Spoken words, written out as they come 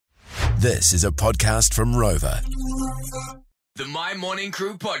This is a podcast from Rover. The My Morning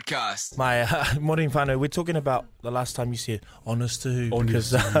Crew podcast. My morning whānau, we're talking about the last time you said honest to who,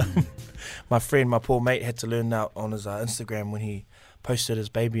 because my friend, my poor mate, had to learn that on his Instagram when he posted his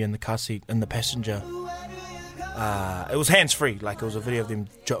baby in the car seat in the passenger. It was hands-free, like it was a video of them,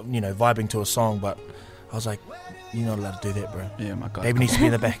 vibing to a song, but I was like, you're not allowed to do that, bro. Yeah, my God. Baby needs to be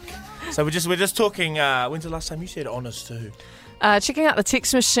in the back. So we're just talking, when's the last time you said honest to who? Checking out the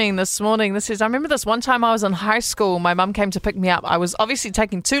text machine this morning. This is, I remember this one time I was in high school. My mum came to pick me up. I was obviously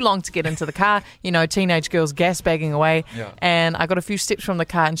taking too long to get into the car. Teenage girls gas bagging away. Yeah. And I got a few steps from the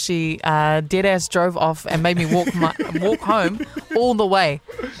car and she dead ass drove off and made me walk home all the way.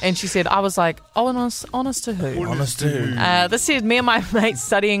 And she said, I was like, honest to who? Honest to who? This said, me and my mates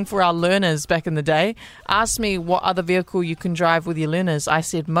studying for our learners back in the day asked me what other vehicle you can drive with your learners. I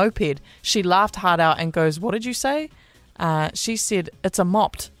said, moped. She laughed hard out and goes, what did you say? She said, it's a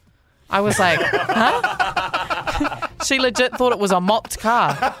mopped. I was like, huh? She legit thought it was a mopped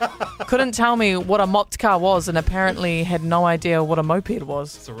car. Couldn't tell me what a mopped car was and apparently had no idea what a moped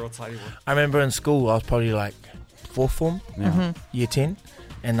was. It's a real tiny one. I remember in school, I was probably like fourth form, year 10,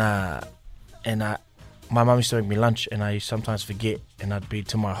 and my mum used to make me lunch, and I used to sometimes forget, and I'd be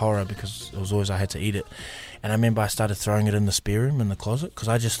to my horror because it was always I had to eat it. And I remember I started throwing it in the spare room in the closet because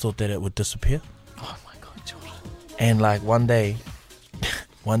I just thought that it would disappear. Oh my God, Jordan. And like one day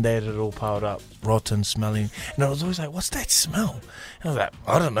it had all piled up, rotten, smelling, and I was always like, what's that smell? And I was like,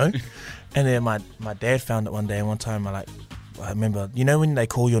 I don't know. And then my dad found it one day, and one time I remember, when they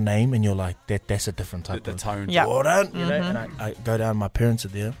call your name and you're like, that's a different type The of tone. Yeah. Jordan, and I go down, my parents are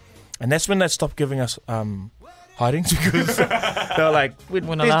there, and that's when they stopped giving us hidings because they're like,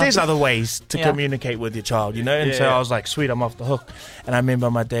 there's other ways to communicate with your child, and so I was like, sweet, I'm off the hook. And I remember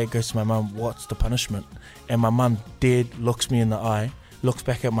my dad goes to my mum, what's the punishment? And my mum dead looks me in the eye, looks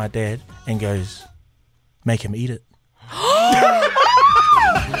back at my dad and goes, make him eat it. I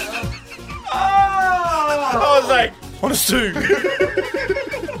was like, honest to.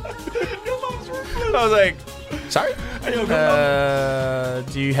 I was like, sorry?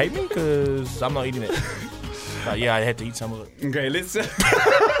 Do you hate me? Because I'm not eating it. But yeah, I had to eat some of it. Okay, let's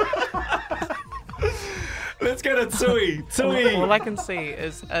go to Tui. Tui. All I can see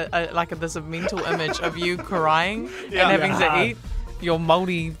is there's a mental image of you crying and having to eat your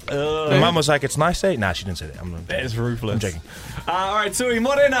mouldy. My mum was like, it's nice, eh? Nah, she didn't say that. That is ruthless. I'm joking. All right, Tui,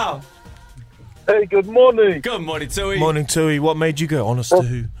 morena. Hey, good morning. Good morning, Tui. Morning, Tui. What made you go honest to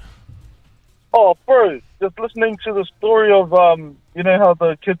who? Oh, bro, just listening to the story of, how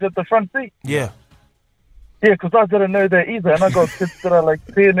the kids at the front seat. Yeah. Yeah, because I didn't know that either, and I got kids that are like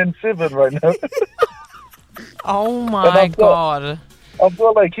 10 and 7 right now. Oh my God. I've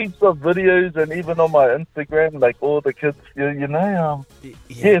got like heaps of videos, and even on my Instagram, like all the kids, so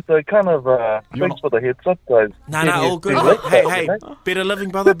kind of, thanks for the heads up, guys. Nah, all good. Hey, better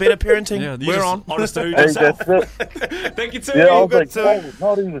living, brother, better parenting. Yeah, we're on. Honest to who Hey, yourself. that's it. Thank you, Tui. Yeah, I was like, oh,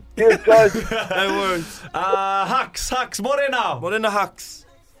 not even. Cheers, guys. No worries. Hux, morena. What in the Hux?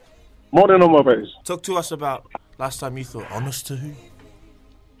 Morning, all my bros. Talk to us about last time you thought honest to who?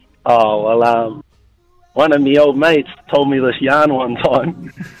 Oh, well, one of my old mates told me this yarn one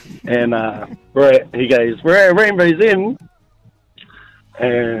time, and he goes, we're at Rainbow's End,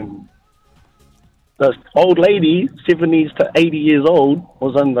 and this old lady, 70s to 80 years old,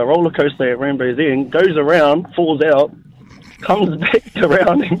 was on the roller coaster at Rainbow's End, goes around, falls out, comes back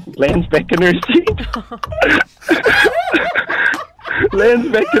around and lands back in her seat. Lands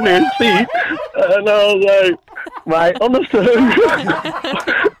back in her seat, and I was like, mate, honest to who?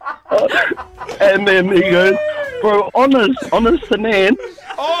 And then he goes, bro, honest to Nan.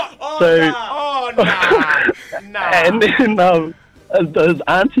 And then his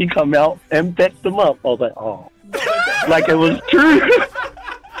auntie come out and backed him up. I was like, oh, like it was true.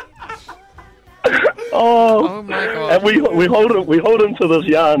 Oh my God. And we hold him to this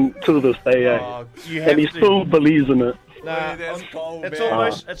yarn to this day, and he still believes in it. Nah, that's cold,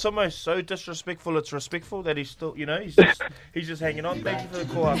 it's almost so disrespectful. It's respectful that he's still, he's just hanging on. Thank you for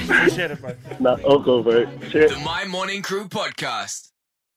the call. I appreciate it, bro. Nah, all good, bro. Cheers. The My Morning Crew podcast.